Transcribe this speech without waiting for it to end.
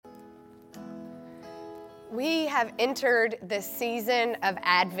We have entered the season of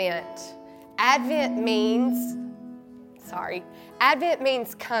Advent. Advent means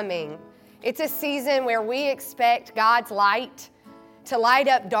coming. It's a season where we expect God's light to light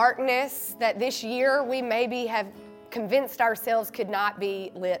up darkness that this year we maybe have convinced ourselves could not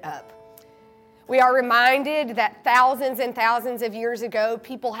be lit up. We are reminded that thousands and thousands of years ago,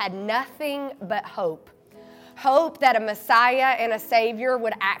 people had nothing but hope. Hope that a Messiah and a Savior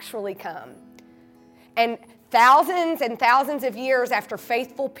would actually come. And thousands of years after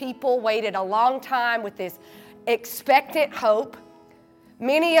faithful people waited a long time with this expectant hope,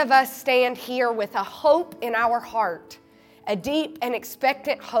 many of us stand here with a hope in our heart, a deep and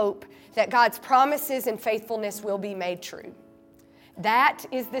expectant hope that God's promises and faithfulness will be made true. That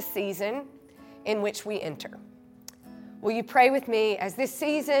is the season in which we enter. Will you pray with me as this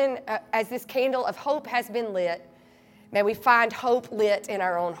season, as this candle of hope has been lit, may we find hope lit in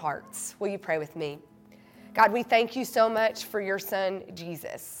our own hearts. Will you pray with me? God, we thank you so much for your son,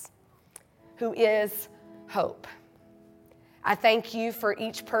 Jesus, who is hope. I thank you for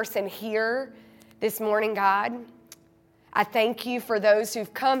each person here this morning, God. I thank you for those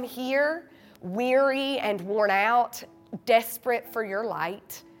who've come here weary and worn out, desperate for your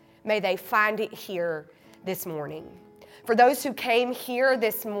light. May they find it here this morning. For those who came here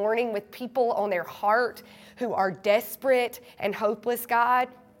this morning with people on their heart who are desperate and hopeless, God,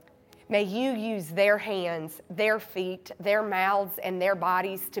 may you use their hands, their feet, their mouths, and their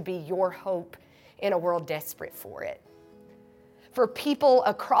bodies to be your hope in a world desperate for it. For people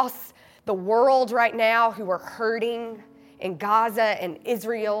across the world right now who are hurting in Gaza and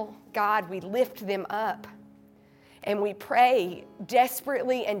Israel, God, we lift them up. And we pray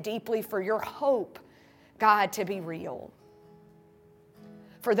desperately and deeply for your hope, God, to be real.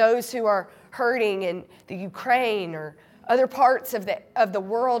 For those who are hurting in the Ukraine or other parts of the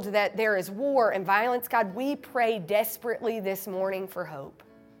world that there is war and violence, God, we pray desperately this morning for hope.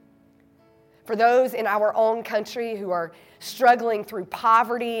 For those in our own country who are struggling through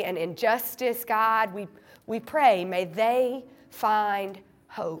poverty and injustice, God, we pray, may they find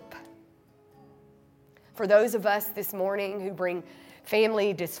hope. For those of us this morning who bring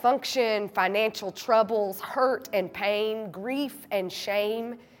family dysfunction, financial troubles, hurt and pain, grief and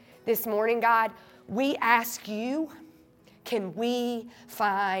shame this morning, God, we ask you, can we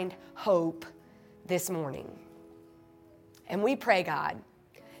find hope this morning? And we pray, God,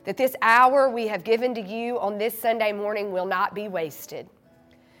 that this hour we have given to you on this Sunday morning will not be wasted.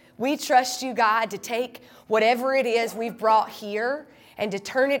 We trust you, God, to take whatever it is we've brought here and to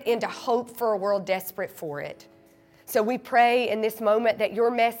turn it into hope for a world desperate for it. So we pray in this moment that your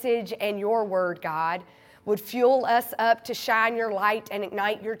message and your word, God, would fuel us up to shine your light and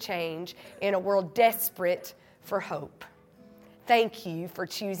ignite your change in a world desperate for hope. Thank you for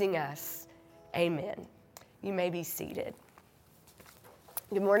choosing us. Amen. You may be seated.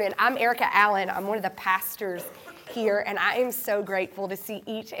 Good morning. I'm Erica Allen. I'm one of the pastors here, and I am so grateful to see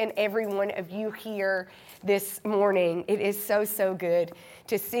each and every one of you here this morning. It is so good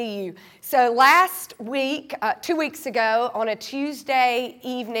to see you. So last week, 2 weeks ago, on a Tuesday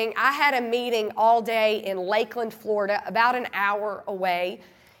evening, I had a meeting all day in Lakeland, Florida, about an hour away.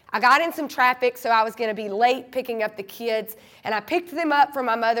 I got in some traffic, so I was going to be late picking up the kids, and I picked them up from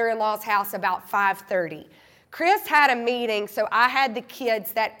my mother-in-law's house about 5:30. Chris had a meeting, so I had the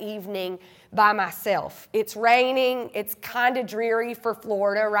kids that evening by myself. It's raining. It's kind of dreary for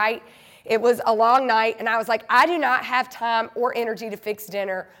Florida, right? It was a long night, and I was like, I do not have time or energy to fix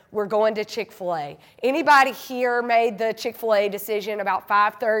dinner. We're going to Chick-fil-A. Anybody here made the Chick-fil-A decision about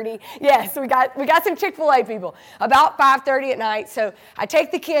 5:30? Yes, we got some Chick-fil-A people. About 5:30 at night, so I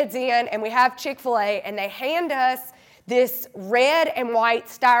take the kids in, and we have Chick-fil-A, and they hand us this red and white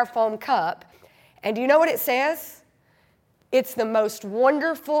styrofoam cup. And do you know what it says? It's the most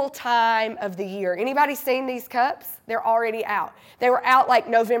wonderful time of the year. Anybody seen these cups? They're already out. They were out like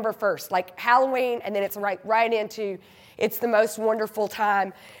November 1st, like Halloween, and then it's right into it's the most wonderful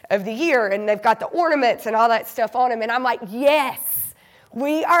time of the year. And they've got the ornaments and all that stuff on them. And I'm like, yes,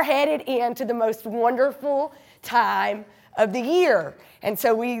 we are headed into the most wonderful time of the year. And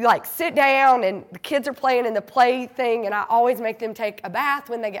so we sit down, and the kids are playing in the play thing, and I always make them take a bath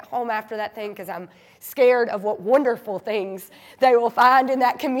when they get home after that thing because I'm scared of what wonderful things they will find in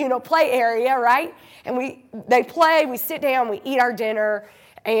that communal play area, right? And they play, we sit down, we eat our dinner,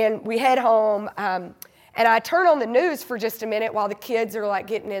 and we head home. And I turn on the news for just a minute while the kids are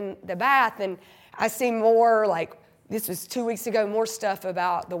getting in the bath, and I see more, this was 2 weeks ago, more stuff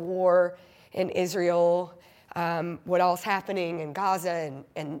about the war in Israel, what all's happening in Gaza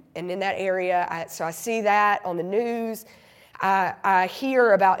and in that area. So I see that on the news. I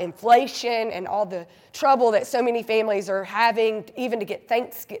hear about inflation and all the trouble that so many families are having even to get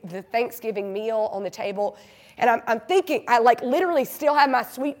the Thanksgiving meal on the table. And I'm thinking, I literally still have my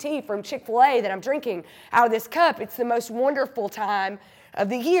sweet tea from Chick-fil-A that I'm drinking out of this cup. It's the most wonderful time of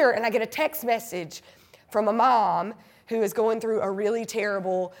the year. And I get a text message from a mom who is going through a really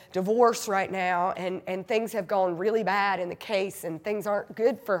terrible divorce right now, and things have gone really bad in the case, and things aren't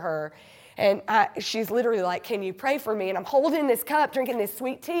good for her. And she's literally like, can you pray for me? And I'm holding this cup, drinking this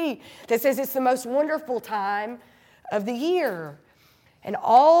sweet tea that says it's the most wonderful time of the year. And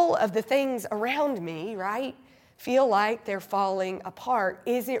all of the things around me, right, feel like they're falling apart.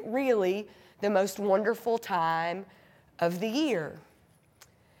 Is it really the most wonderful time of the year?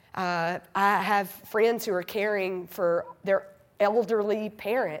 I have friends who are caring for their elderly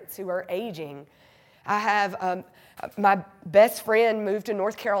parents who are aging. I have my best friend moved to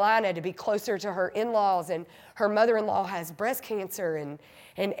North Carolina to be closer to her in-laws, and her mother-in-law has breast cancer,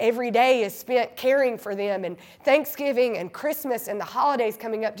 and every day is spent caring for them. And Thanksgiving and Christmas and the holidays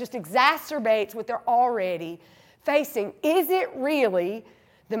coming up just exacerbates what they're already facing. Is it really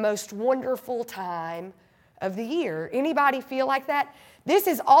the most wonderful time of the year? Anybody feel like that? This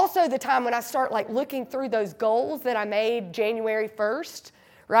is also the time when I start looking through those goals that I made January 1st,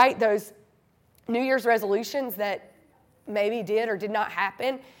 right? Those New Year's resolutions that maybe did or did not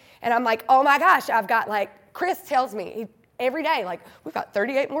happen. And I'm like, oh my gosh, I've got Chris tells me every day, we've got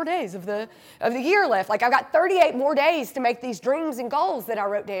 38 more days of the year left. I've got 38 more days to make these dreams and goals that I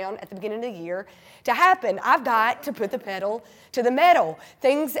wrote down at the beginning of the year to happen. I've got to put the pedal to the metal.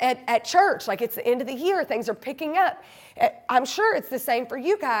 Things at church, it's the end of the year, things are picking up. I'm sure it's the same for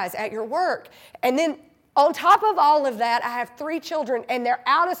you guys at your work. And then on top of all of that, I have 3 children, and they're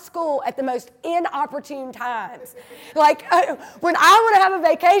out of school at the most inopportune times. When I want to have a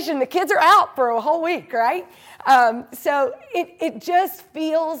vacation, the kids are out for a whole week, right? So it just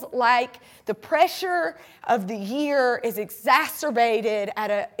feels like the pressure of the year is exacerbated at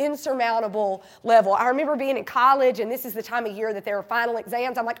an insurmountable level. I remember being in college, and this is the time of year that there are final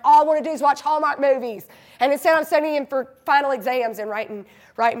exams. I'm like, all I want to do is watch Hallmark movies. And instead I'm studying for final exams and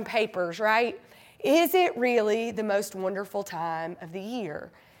writing papers, right? Is it really the most wonderful time of the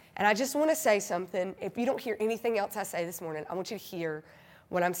year? And I just want to say something. If you don't hear anything else I say this morning, I want you to hear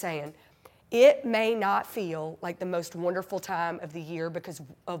what I'm saying. It may not feel like the most wonderful time of the year because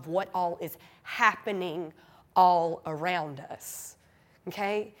of what all is happening all around us,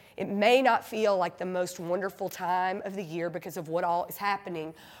 okay? It may not feel like the most wonderful time of the year because of what all is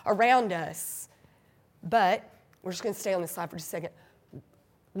happening around us. But we're just going to stay on this slide for just a second.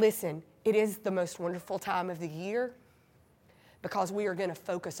 Listen, it is the most wonderful time of the year because we are going to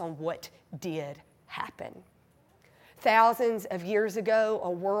focus on what did happen. Thousands of years ago, a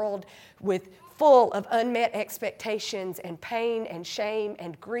world full of unmet expectations and pain and shame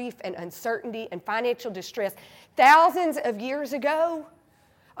and grief and uncertainty and financial distress. Thousands of years ago,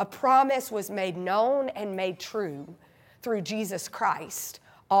 a promise was made known and made true through Jesus Christ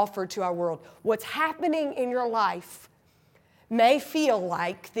offered to our world. What's happening in your life may feel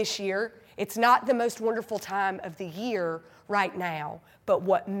like this year it's not the most wonderful time of the year right now, but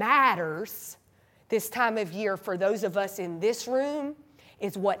what matters this time of year for those of us in this room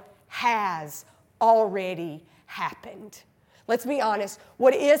is what has already happened. Let's be honest,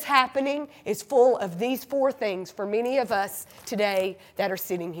 what is happening is full of these 4 things for many of us today that are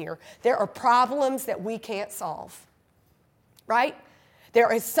sitting here. There are problems that we can't solve, right?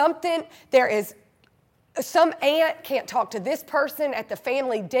 There is some aunt can't talk to this person at the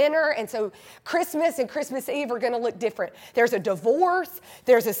family dinner, and so Christmas and Christmas Eve are going to look different. There's a divorce,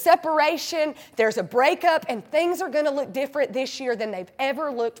 there's a separation, there's a breakup, and things are going to look different this year than they've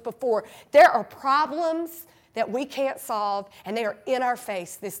ever looked before. There are problems that we can't solve, and they are in our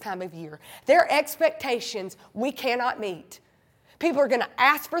face this time of year. There are expectations we cannot meet. People are going to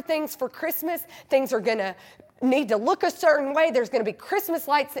ask for things for Christmas. Things are going to need to look a certain way. There's going to be Christmas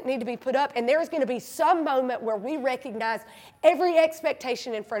lights that need to be put up, and there's going to be some moment where we recognize every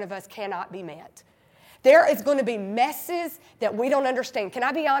expectation in front of us cannot be met. There is going to be messes that we don't understand. Can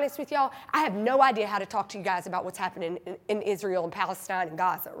I be honest with y'all? I have no idea how to talk to you guys about what's happening in Israel and Palestine and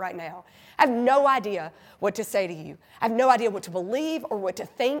Gaza right now. I have no idea what to say to you. I have no idea what to believe or what to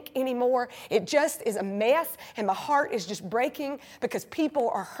think anymore. It just is a mess, and my heart is just breaking because people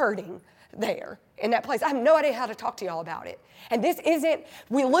are hurting there in that place. I have no idea how to talk to y'all about it. And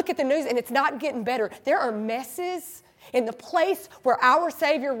we look at the news and it's not getting better. There are messes in the place where our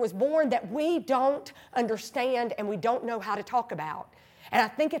Savior was born that we don't understand and we don't know how to talk about. And I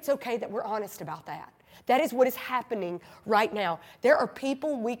think it's okay that we're honest about that. That is what is happening right now. There are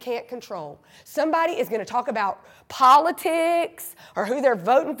people we can't control. Somebody is going to talk about politics or who they're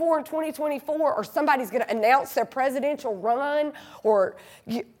voting for in 2024, or somebody's going to announce their presidential run, or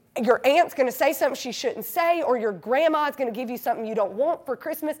your aunt's going to say something she shouldn't say, or your grandma's going to give you something you don't want for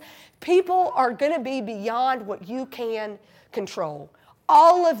Christmas. People are going to be beyond what you can control.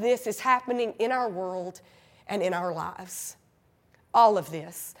 All of this is happening in our world and in our lives. All of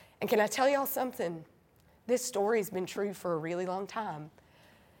this. And can I tell y'all something? This story has been true for a really long time.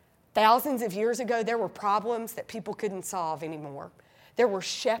 Thousands of years ago, there were problems that people couldn't solve anymore. There were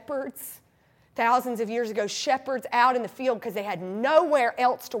shepherds, thousands of years ago, shepherds out in the field because they had nowhere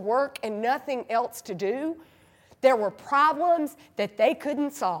else to work and nothing else to do. There were problems that they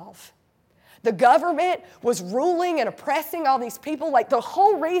couldn't solve. The government was ruling and oppressing all these people. Like, the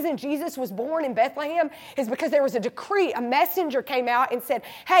whole reason Jesus was born in Bethlehem is because there was a decree. A messenger came out and said,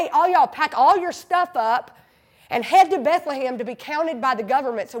 hey, all y'all pack all your stuff up and head to Bethlehem to be counted by the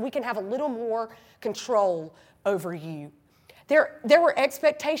government so we can have a little more control over you. There were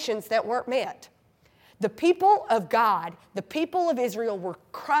expectations that weren't met. The people of God, the people of Israel, were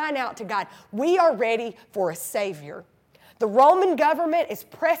crying out to God, we are ready for a Savior. The Roman government is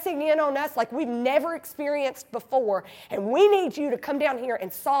pressing in on us like we've never experienced before, and we need you to come down here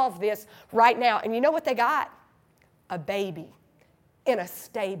and solve this right now. And you know what they got? A baby in a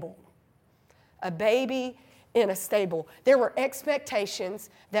stable. A baby in a stable. There were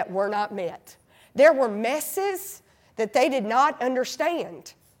expectations that were not met. There were messes that they did not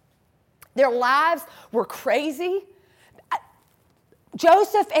understand. Their lives were crazy.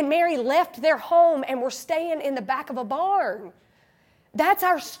 Joseph and Mary left their home and were staying in the back of a barn. That's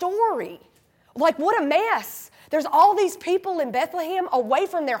our story. Like, what a mess. There's all these people in Bethlehem away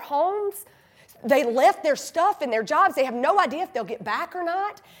from their homes. They left their stuff and their jobs. They have no idea if they'll get back or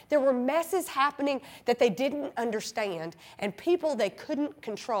not. There were messes happening that they didn't understand, and people they couldn't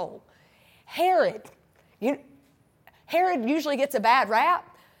control. Herod usually gets a bad rap.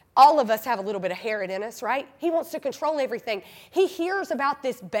 All of us have a little bit of Herod in us, right? He wants to control everything. He hears about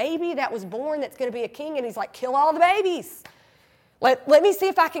this baby that was born that's going to be a king, and he's like, kill all the babies. Let me see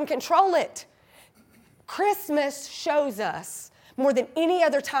if I can control it. Christmas shows us, more than any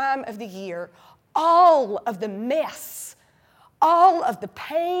other time of the year, all of the mess, all of the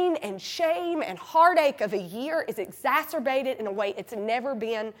pain and shame and heartache of a year is exacerbated in a way it's never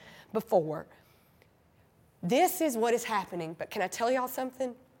been before. This is what is happening, but can I tell y'all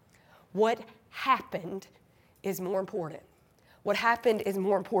something? What happened is more important. What happened is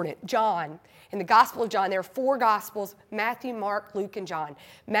more important. John, in the Gospel of John, there are 4 Gospels: Matthew, Mark, Luke, and John.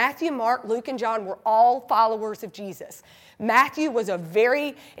 Matthew, Mark, Luke, and John were all followers of Jesus. Matthew was a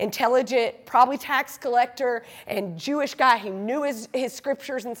very intelligent, probably tax collector and Jewish guy. He knew his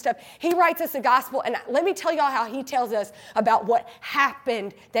scriptures and stuff. He writes us a gospel, and let me tell y'all how he tells us about what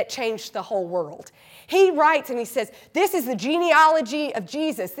happened that changed the whole world. He writes and he says, this is the genealogy of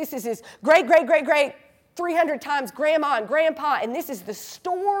Jesus. This is his great, 300 times grandma and grandpa, and this is the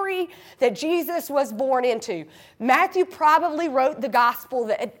story that Jesus was born into. Matthew probably wrote the gospel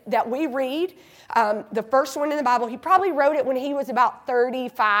that we read, the first one in the Bible. He probably wrote it when he was about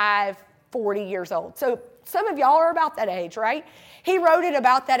 35, 40 years old. So some of y'all are about that age, right? He wrote it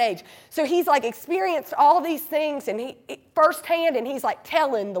about that age. So he's like experienced all these things and he firsthand, and he's like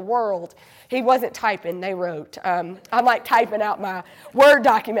telling the world. He wasn't typing, they wrote. I'm like typing out my Word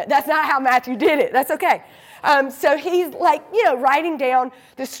document. That's not how Matthew did it. That's okay. So he's like, writing down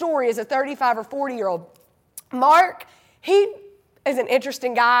the story as a 35 or 40-year-old. Mark, he is an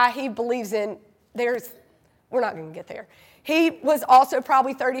interesting guy. He believes in, we're not going to get there. He was also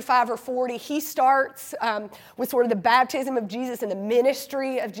probably 35 or 40. He starts with sort of the baptism of Jesus and the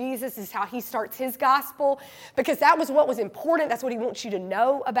ministry of Jesus is how he starts his gospel, because that was what was important. That's what he wants you to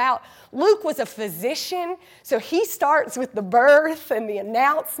know about. Luke was a physician, so he starts with the birth and the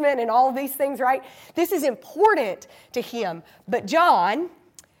announcement and all of these things, right? This is important to him. But John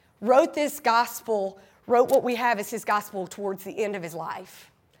wrote what we have as his gospel towards the end of his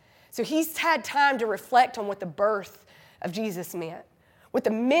life. So he's had time to reflect on what the birth of Jesus meant, what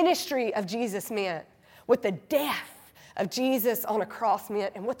the ministry of Jesus meant, what the death of Jesus on a cross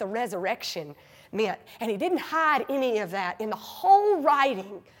meant, and what the resurrection meant. And he didn't hide any of that. In the whole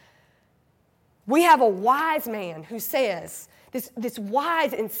writing, we have a wise man who says, this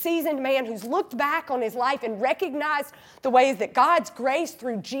wise and seasoned man who's looked back on his life and recognized the ways that God's grace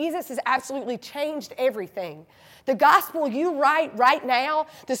through Jesus has absolutely changed everything. The gospel you write right now,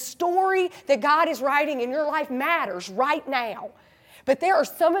 the story that God is writing in your life matters right now. But there are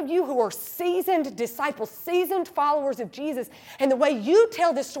some of you who are seasoned disciples, seasoned followers of Jesus, and the way you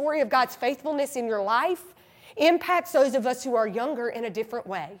tell the story of God's faithfulness in your life impacts those of us who are younger in a different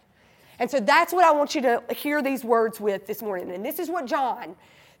way. And so that's what I want you to hear these words with this morning. And this is what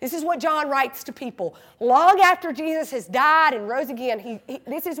John writes to people. Long after Jesus has died and rose again,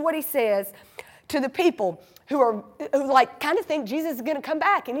 this is what he says to the people who kind of think Jesus is going to come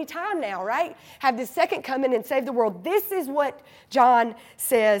back any time now, right? Have this second coming and save the world. This is what John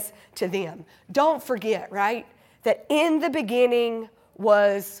says to them. Don't forget, right, that in the beginning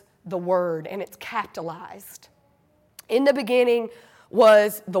was the Word, and it's capitalized. In the beginning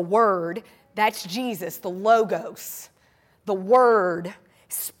was the Word. That's Jesus, the Logos, the Word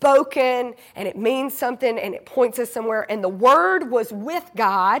spoken, and it means something, and it points us somewhere. And the Word was with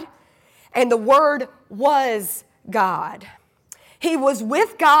God, and the Word was God. He was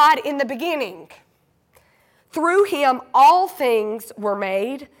with God in the beginning. Through Him all things were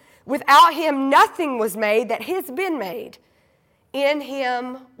made. Without Him nothing was made that has been made. In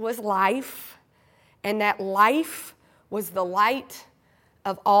Him was life, and that life was the light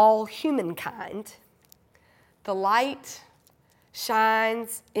of all humankind. The light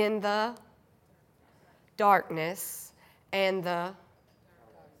shines in the darkness, and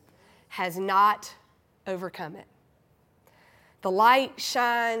has not overcome it. The light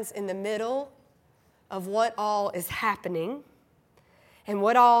shines in the middle of what all is happening, and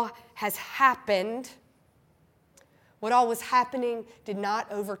what all has happened, what all was happening did not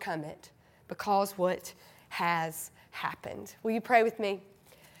overcome it, because what has happened. Will you pray with me?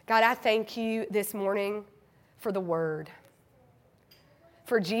 God, I thank you this morning for the Word,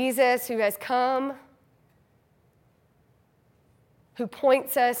 for Jesus who has come, who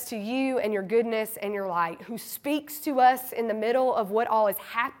points us to you and your goodness and your light, who speaks to us in the middle of what all is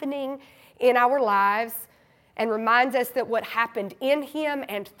happening in our lives and reminds us that what happened in Him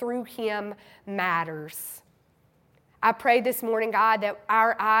and through Him matters. I pray this morning, God, that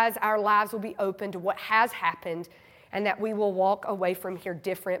our eyes, our lives will be open to what has happened and that we will walk away from here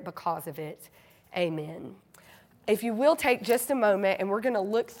different because of it. Amen. If you will take just a moment, and we're going to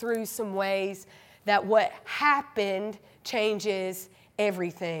look through some ways that what happened changes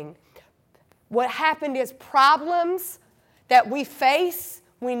everything. What happened is problems that we face,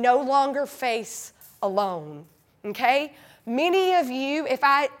 we no longer face alone. Okay? Many of you,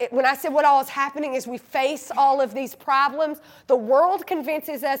 when I said what all is happening is we face all of these problems, the world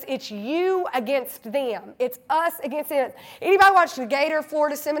convinces us it's you against them. It's us against them. Anybody watch the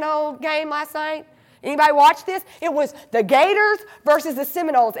Gator-Florida Seminole game last night? Anybody watch this? It was the Gators versus the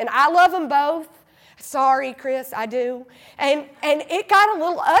Seminoles, and I love them both. Sorry, Chris, I do. And it got a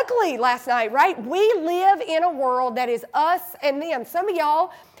little ugly last night, right? We live in a world that is us and them. Some of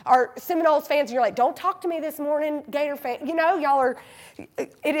y'all are Seminoles fans, and you're like, don't talk to me this morning, Gator fan. You know,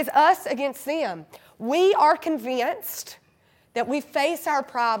 it is us against them. We are convinced that we face our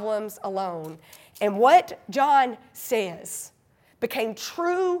problems alone. And what John says became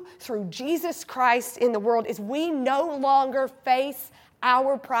true through Jesus Christ in the world is we no longer face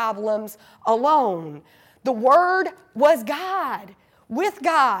our problems alone. The Word was God, with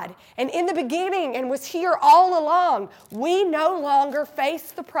God, and in the beginning, and was here all along. We no longer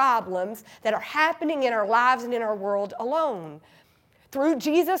face the problems that are happening in our lives and in our world alone. Through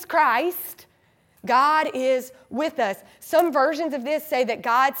Jesus Christ, God is with us. Some versions of this say that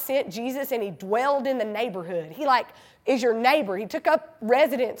God sent Jesus and He dwelled in the neighborhood. He is your neighbor. He took up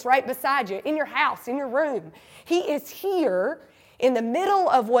residence right beside you, in your house, in your room. He is here in the middle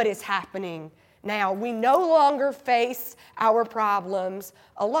of what is happening now. We no longer face our problems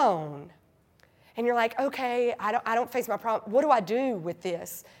alone. And you're like, okay, I don't face my problem. What do I do with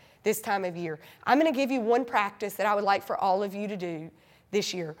this time of year? I'm going to give you one practice that I would like for all of you to do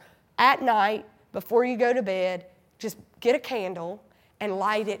this year. At night, before you go to bed, just get a candle and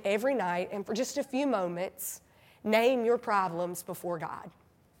light it every night, and for just a few moments, name your problems before God.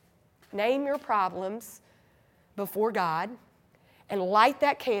 Name your problems before God, and light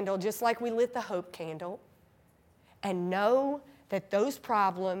that candle just like we lit the hope candle, and know that those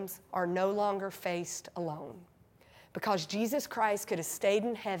problems are no longer faced alone. Because Jesus Christ could have stayed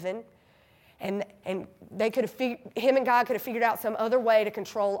in heaven, and they could have him and God could have figured out some other way to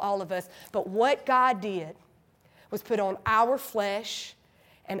control all of us. But what God did was put on our flesh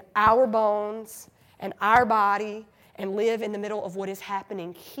and our bones and our body and live in the middle of what is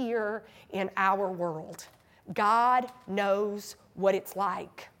happening here in our world. God knows what it's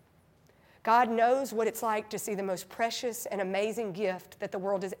like. God knows what it's like to see the most precious and amazing gift that the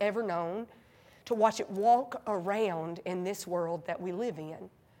world has ever known, to watch it walk around in this world that we live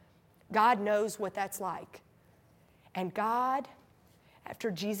in. God knows what that's like. And God after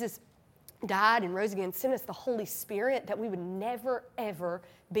Jesus died and rose again, sent us the Holy Spirit that we would never, ever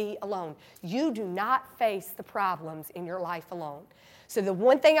be alone. You do not face the problems in your life alone. So the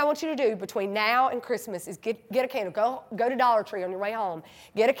one thing I want you to do between now and Christmas is get a candle. Go to Dollar Tree on your way home.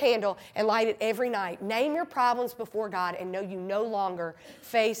 Get a candle and light it every night. Name your problems before God and know you no longer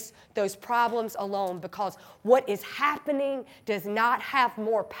face those problems alone, because what is happening does not have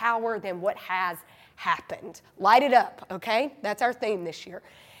more power than what has happened. Light it up, okay? That's our theme this year.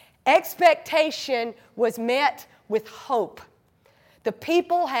 Expectation was met with hope. The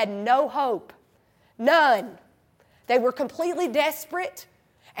people had no hope. None. They were completely desperate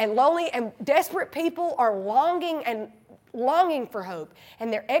and lonely, and desperate people are longing for hope,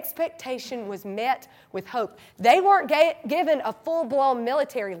 and their expectation was met with hope. They weren't given a full-blown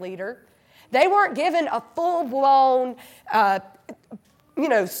military leader. They weren't given a full-blown,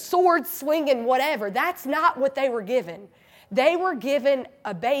 sword-swinging whatever. That's not what they were given. They were given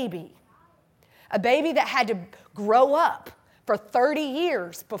a baby that had to grow up for 30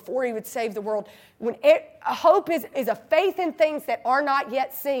 years before he would save the world. Hope is a faith in things that are not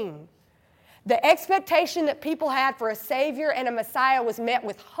yet seen. The expectation that people had for a Savior and a Messiah was met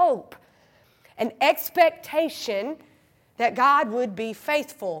with hope. An expectation that God would be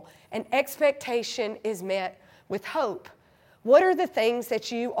faithful. An expectation is met with hope. What are the things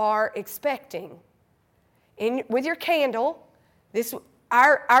that you are expecting? With your candle,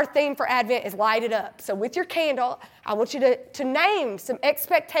 our theme for Advent is light it up. So with your candle, I want you to name some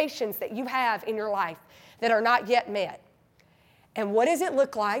expectations that you have in your life that are not yet met. And what does it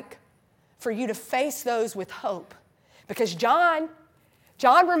look like for you to face those with hope? Because John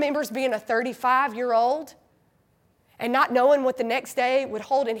remembers being a 35-year-old and not knowing what the next day would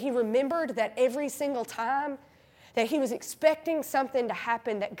hold. And he remembered that every single time that he was expecting something to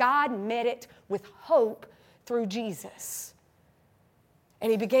happen, that God met it with hope through Jesus. And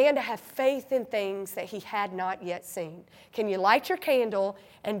he began to have faith in things that he had not yet seen. Can you light your candle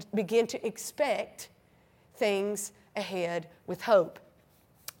and begin to expect things ahead with hope?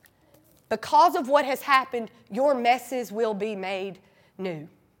 Because of what has happened, your messes will be made new.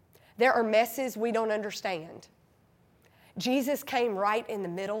 There are messes we don't understand. Jesus came right in the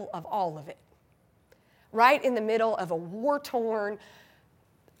middle of all of it. Right in the middle of a war-torn,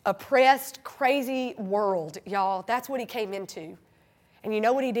 oppressed, crazy world, y'all. That's what he came into. And you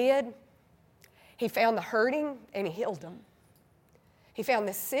know what he did? He found the hurting and he healed them. He found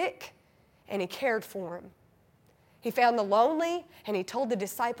the sick and he cared for them. He found the lonely and he told the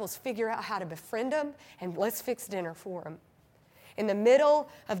disciples, figure out how to befriend them and let's fix dinner for them. In the middle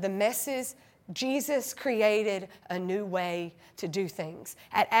of the messes, Jesus created a new way to do things.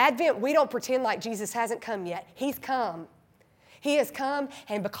 At Advent, we don't pretend like Jesus hasn't come yet. He's come. He has come,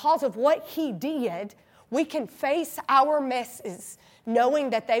 and because of what he did, we can face our messes knowing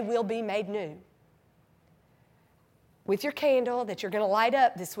that they will be made new. With your candle that you're going to light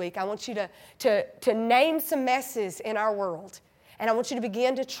up this week, I want you to name some messes in our world. And I want you to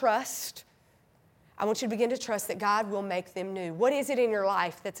begin to trust. I want you to begin to trust that God will make them new. What is it in your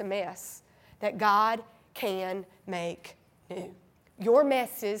life that's a mess that God can make new? Your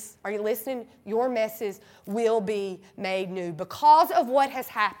messes, are you listening? Your messes will be made new. Because of what has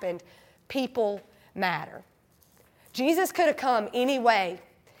happened, people matter. Jesus could have come any way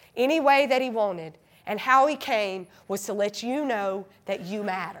that he wanted, and how he came was to let you know that you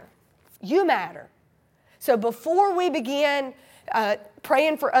matter. You matter. So before we begin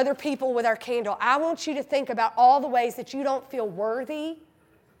praying for other people with our candle, I want you to think about all the ways that you don't feel worthy,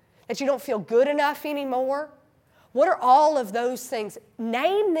 that you don't feel good enough anymore. What are all of those things?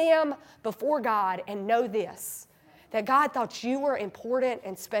 Name them before God and know this, that God thought you were important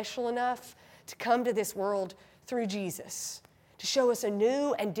and special enough to come to this world through Jesus, to show us a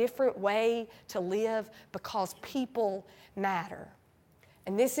new and different way to live because people matter.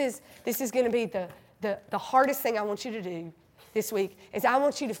 And this is going to be the hardest thing I want you to do this week, is I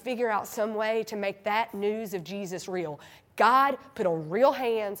want you to figure out some way to make that news of Jesus real. God put on real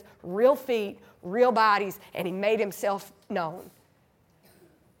hands, real feet, real bodies, and he made himself known.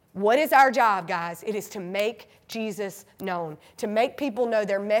 What is our job, guys? It is to make Jesus known, to make people know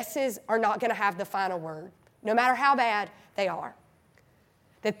their messes are not going to have the final word, no matter how bad they are,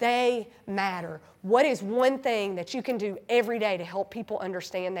 that they matter. What is one thing that you can do every day to help people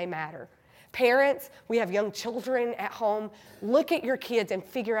understand they matter? Parents, we have young children at home. Look at your kids and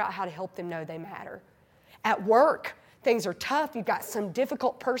figure out how to help them know they matter. At work, things are tough. You've got some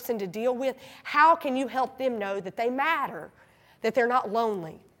difficult person to deal with. How can you help them know that they matter, that they're not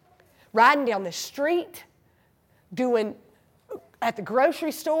lonely? Riding down the street, doing at the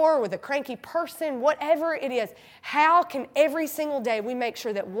grocery store with a cranky person, whatever it is, how can every single day we make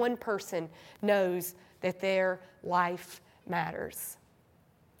sure that one person knows that their life matters?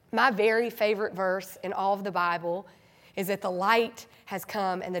 My very favorite verse in all of the Bible is that the light has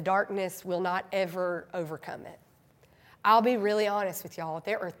come and the darkness will not ever overcome it. I'll be really honest with y'all.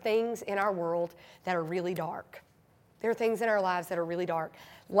 There are things in our world that are really dark. There are things in our lives that are really dark.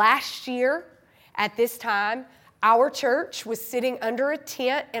 Last year, at this time, our church was sitting under a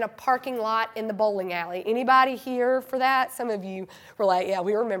tent in a parking lot in the bowling alley. Anybody here for that? Some of you were like, yeah,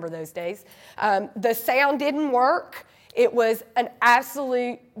 we remember those days. The sound didn't work. It was an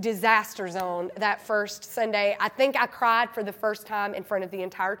absolute disaster zone that first Sunday. I think I cried for the first time in front of the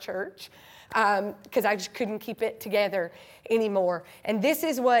entire church because I just couldn't keep it together anymore. And this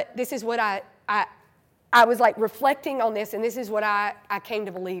is what I was like reflecting on this, and this is what I came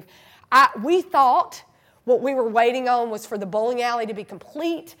to believe. We thought what we were waiting on was for the bowling alley to be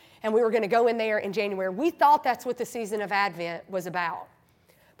complete, and we were going to go in there in January. We thought that's what the season of Advent was about.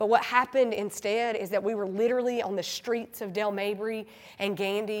 But what happened instead is that we were literally on the streets of Del Mabry and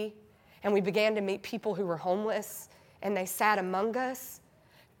Gandy, and we began to meet people who were homeless, and they sat among us.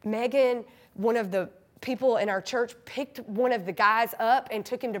 Megan, one of the people in our church, picked one of the guys up and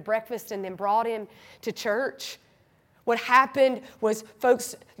took him to breakfast and then brought him to church. What happened was,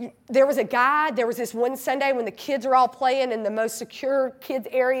 folks, there was this one Sunday when the kids are all playing in the most secure kids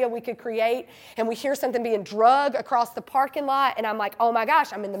area we could create, and we hear something being drug across the parking lot, and I'm like, oh my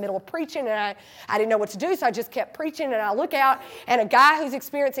gosh, I'm in the middle of preaching, and I didn't know what to do, so I just kept preaching, and I look out, and a guy who's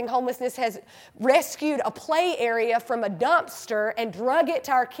experiencing homelessness has rescued a play area from a dumpster and drug it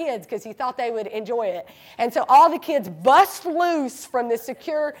to our kids because he thought they would enjoy it. And so all the kids bust loose from this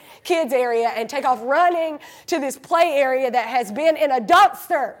secure kids area and take off running to this play area that has been in a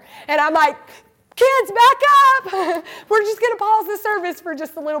dumpster. And I'm like, kids, back up. We're just going to pause the service for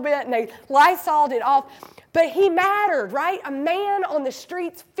just a little bit. And they Lysoled it off. But he mattered, right? A man on the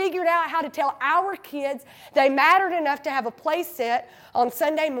streets figured out how to tell our kids they mattered enough to have a play set on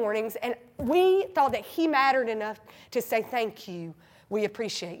Sunday mornings. And we thought that he mattered enough to say, thank you. We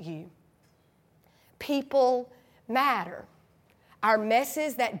appreciate you. People matter. Our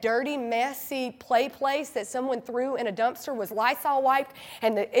messes, that dirty, messy play place that someone threw in a dumpster was Lysol wiped,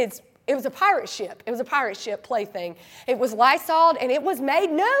 and it was a pirate ship. It was a pirate ship plaything. It was Lysoled, and it was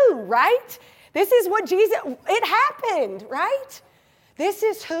made new, right? This is what it happened, right? This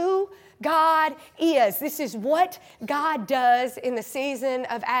is who God is. This is what God does in the season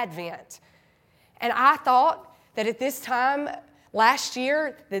of Advent. And I thought that at this time last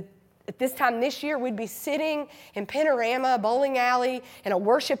year, at this time this year, we'd be sitting in Panorama, bowling alley, in a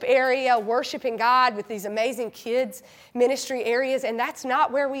worship area, worshiping God with these amazing kids ministry areas, and that's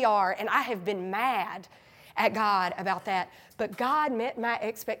not where we are, and I have been mad at God about that. But God met my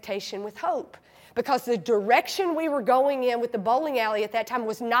expectation with hope, because the direction we were going in with the bowling alley at that time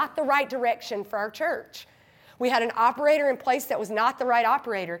was not the right direction for our church. We had an operator in place that was not the right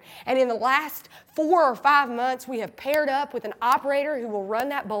operator. And in the last 4 or 5 months, we have paired up with an operator who will run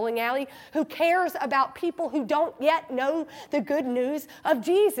that bowling alley, who cares about people who don't yet know the good news of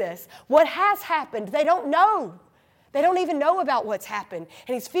Jesus. What has happened, they don't know. They don't even know about what's happened.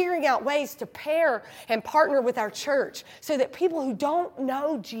 And he's figuring out ways to pair and partner with our church so that people who don't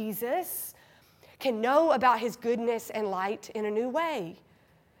know Jesus can know about his goodness and light in a new way.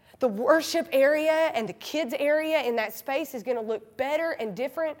 The worship area and the kids area in that space is going to look better and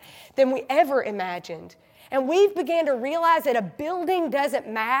different than we ever imagined. And we've began to realize that a building doesn't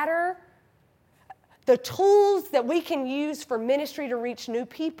matter. The tools that we can use for ministry to reach new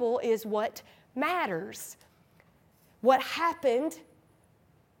people is what matters. What happened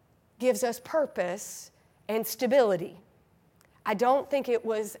gives us purpose and stability. I don't think it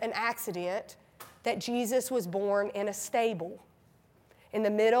was an accident that Jesus was born in a stable. In the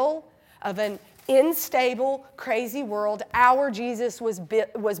middle of an unstable, crazy world, our Jesus was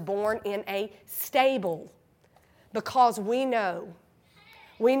born in a stable, because we know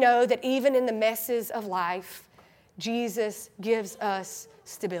that even in the messes of life, Jesus gives us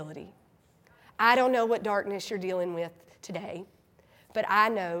stability. I don't know what darkness you're dealing with today, but I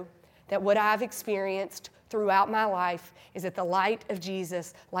know that what I've experienced throughout my life is that the light of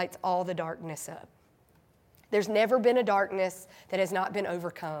Jesus lights all the darkness up. There's never been a darkness that has not been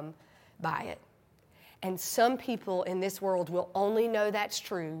overcome by it. And some people in this world will only know that's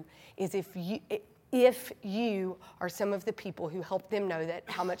true is if you are some of the people who help them know that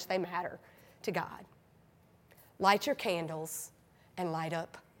how much they matter to God. Light your candles and light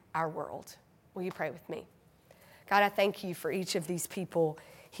up our world. Will you pray with me? God, I thank you for each of these people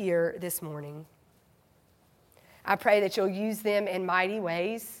here this morning. I pray that you'll use them in mighty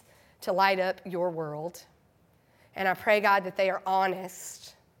ways to light up your world. And I pray, God, that they are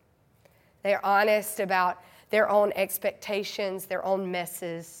honest. They are honest about their own expectations, their own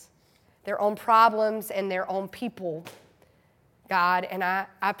messes, their own problems, and their own people, God. And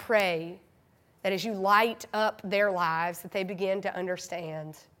I pray that as you light up their lives, that they begin to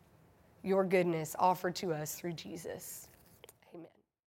understand your goodness offered to us through Jesus.